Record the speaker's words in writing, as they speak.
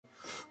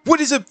What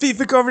is up,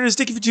 FIFA Converters?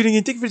 Thank you for tuning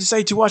in. Thank you for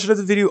deciding to watch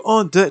another video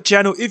on the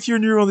channel. If you're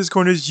new around these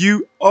corners,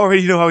 you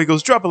already know how it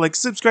goes. Drop a like,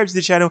 subscribe to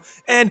the channel,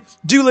 and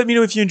do let me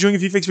know if you're enjoying a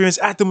FIFA experience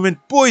at the moment.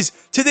 Boys,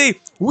 today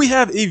we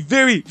have a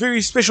very,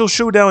 very special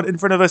showdown in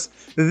front of us.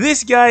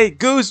 This guy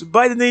goes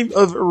by the name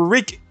of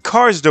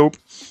Karsdorp.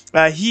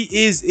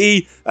 He is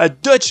a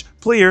Dutch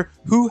player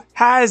who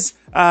has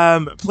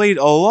played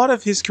a lot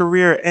of his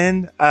career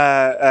in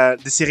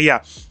the Serie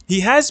A. He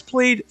has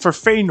played for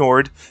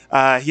Feyenoord.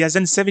 He has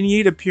done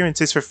 78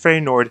 appearances for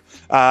Feyenoord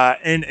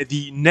in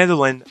the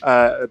Netherlands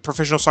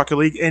Professional Soccer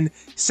League. And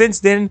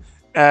since then,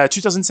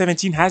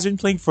 2017, has been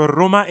playing for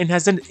Roma and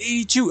has done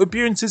 82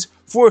 appearances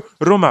for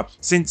Roma.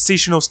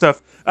 Sensational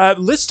stuff.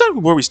 Let's start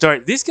with where we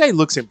start. This guy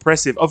looks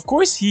impressive. Of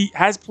course, he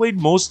has played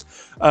most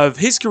of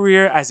his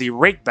career as a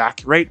right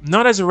back, right?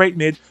 Not as a right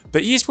mid,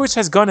 but eSports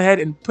has gone ahead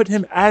and put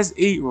him as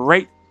a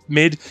right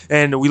mid,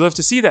 and we love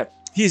to see that.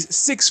 He is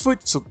 6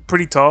 foot, so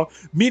pretty tall.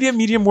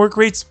 Medium work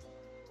rates.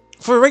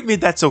 For a right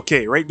mid, that's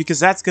okay, right? Because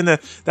that's gonna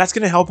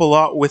help a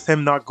lot with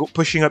him not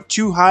pushing up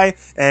too high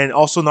and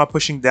also not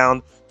pushing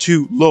down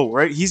too low,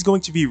 right? He's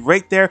going to be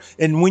right there.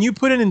 And when you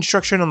put an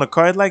instruction on the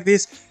card like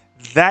this,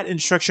 that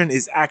instruction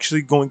is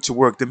actually going to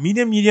work. The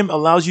medium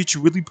allows you to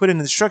really put an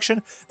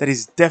instruction that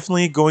is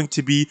definitely going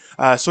to be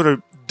sort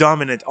of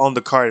dominant on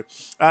the card.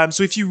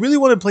 So if you really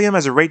want to play him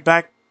as a right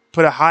back,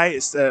 put a high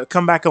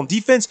comeback on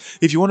defense.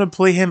 If you want to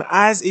play him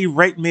as a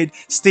right mid,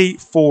 stay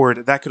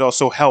forward. That could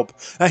also help.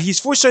 He's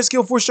 4-star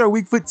skill, 4-star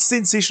weak foot,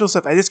 sensational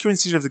stuff. At this current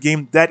stage of the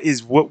game, that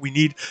is what we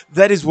need.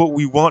 That is what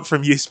we want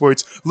from EA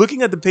Sports.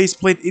 Looking at the pace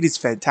plate, it is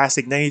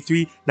fantastic.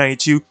 93,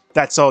 92.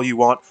 That's all you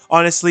want.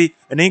 Honestly,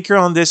 an anchor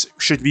on this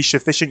should be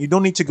sufficient. You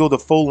don't need to go the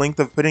full length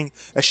of putting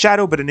a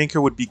shadow, but an anchor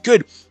would be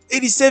good.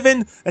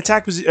 87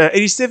 attack,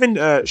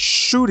 87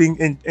 shooting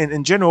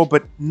in general,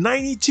 but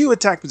 92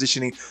 attack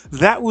positioning.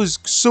 That was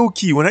so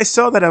key. When I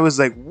saw that, I was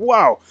like,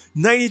 wow,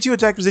 92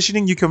 attack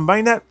positioning. You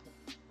combine that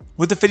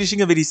with the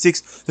finishing of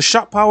 86, the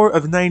shot power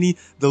of 90,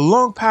 the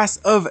long pass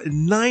of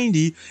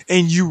 90,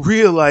 and you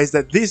realize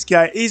that this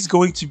guy is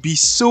going to be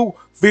so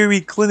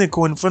very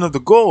clinical in front of the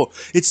goal.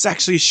 It's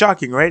actually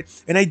shocking, right?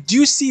 And I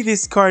do see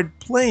this card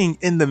playing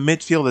in the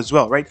midfield as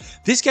well, right?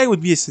 This guy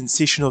would be a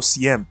sensational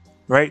CM,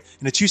 right?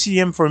 In a 2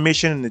 CDM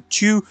formation, in a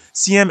 2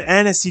 CM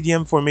and a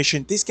CDM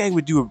formation, this guy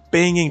would do a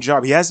banging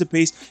job. He has the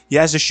pace, he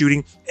has the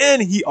shooting,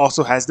 and he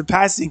also has the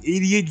passing.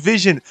 88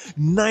 vision,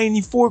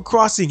 94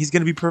 crossing. He's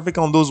going to be perfect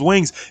on those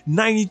wings.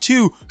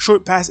 92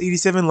 short pass,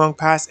 87 long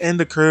pass, and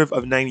the curve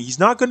of 90. He's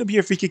not going to be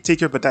a free kick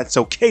taker, but that's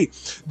okay.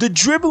 The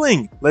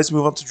dribbling. Let's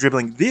move on to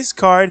dribbling. This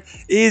card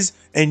is,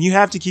 and you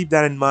have to keep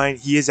that in mind,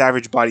 he is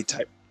average body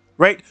type,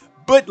 right?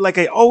 But like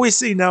I always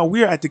say now,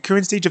 we are at the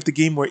current stage of the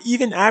game where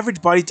even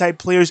average body type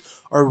players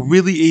are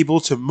really able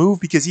to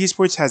move because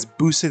eSports has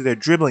boosted their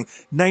dribbling.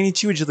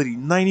 92 agility,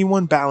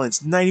 91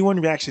 balance, 91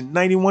 reaction,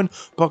 91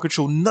 ball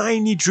control,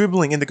 90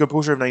 dribbling, and the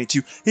composure of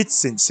 92. It's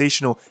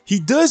sensational. He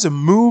does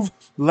move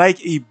like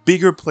a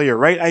bigger player,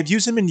 right? I've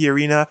used him in the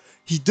arena.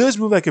 He does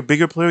move like a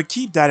bigger player.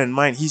 Keep that in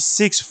mind. He's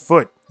 6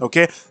 foot.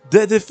 Okay,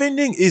 the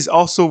defending is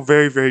also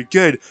very, very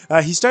good.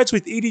 He starts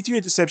with 83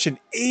 interception,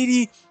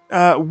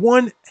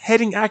 81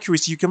 heading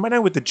accuracy. You combine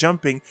that with the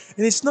jumping,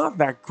 and it's not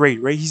that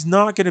great, right? He's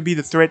not going to be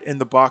the threat in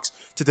the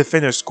box to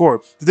defend or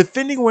score. The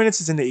defending awareness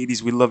is in the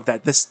 80s. We love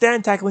that. The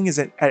stand tackling is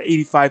at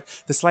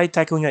 85. The slide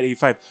tackling at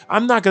 85.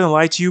 I'm not going to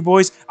lie to you,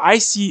 boys. I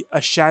see a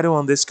shadow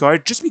on this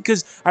card just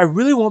because I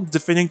really want the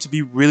defending to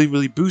be really,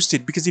 really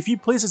boosted. Because if he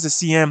plays as a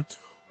CM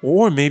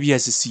or maybe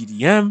as a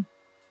CDM,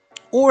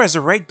 or as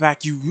a right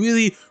back, you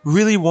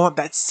really want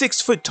that 6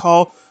 foot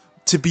tall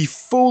to be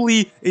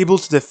fully able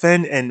to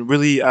defend and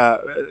really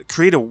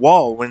create a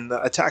wall when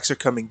the attacks are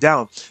coming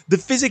down. The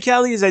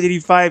physicality is at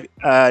 85,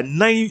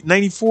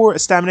 94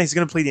 stamina. He's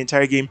going to play the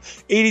entire game.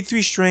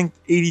 83 strength,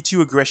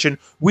 82 aggression.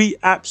 We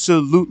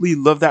absolutely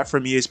love that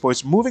from EA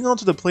Sports. Moving on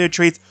to the player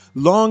traits,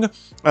 long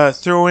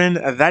throw-in.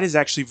 That is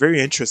actually very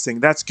interesting.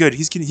 That's good.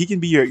 He can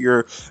be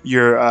your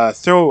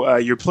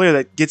player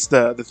that gets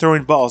the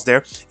throw-in balls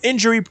there.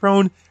 Injury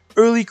prone.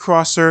 Early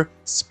crosser,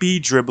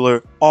 speed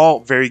dribbler,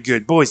 all very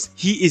good. Boys,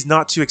 he is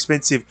not too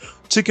expensive.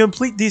 To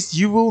complete this,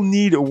 you will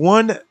need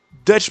one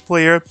Dutch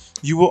player.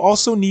 You will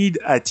also need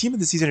a team of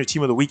the season or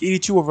team of the week,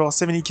 82 overall,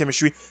 70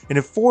 chemistry, and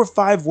a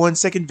 4-5-1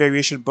 second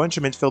variation, bunch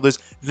of midfielders.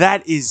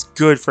 That is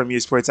good from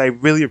EA Sports. I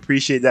really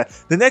appreciate that.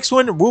 The next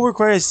one will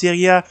require a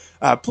Serie A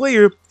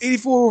player,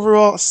 84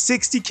 overall,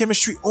 60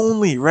 chemistry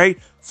only, right?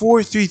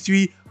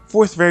 4-3-3.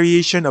 Fourth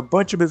variation, a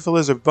bunch of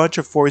midfielders, a bunch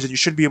of forwards, and you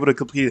should be able to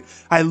complete it.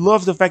 I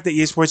love the fact that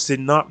EA Sports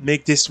did not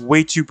make this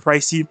way too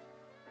pricey.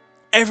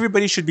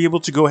 Everybody should be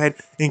able to go ahead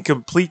and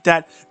complete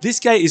that. This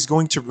guy is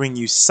going to bring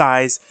you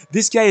size.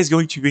 This guy is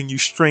going to bring you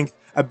strength.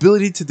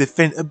 ability to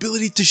defend,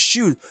 ability to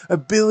shoot,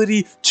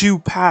 ability to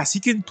pass. He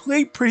can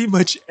play pretty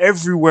much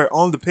everywhere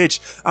on the pitch.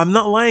 I'm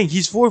not lying.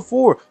 He's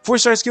 4'4",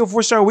 4-star skill,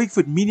 4-star weak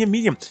foot, medium.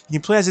 He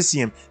can play as a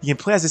CM. He can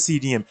play as a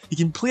CDM. He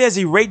can play as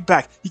a right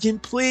back. He can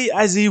play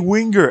as a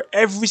winger.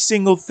 Every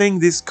single thing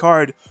this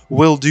card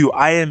will do.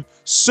 I am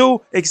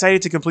so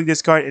excited to complete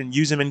this card and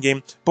use him in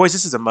game. Boys,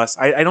 this is a must.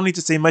 I don't need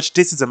to say much.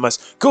 This is a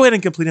must. Go ahead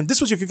and complete him.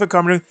 This was your FIFA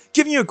Commoner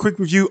giving you a quick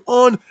review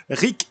on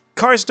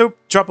Karsdorp.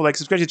 Drop a like,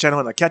 subscribe to the channel,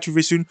 and I'll catch you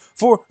very soon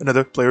for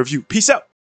another player review. Peace out.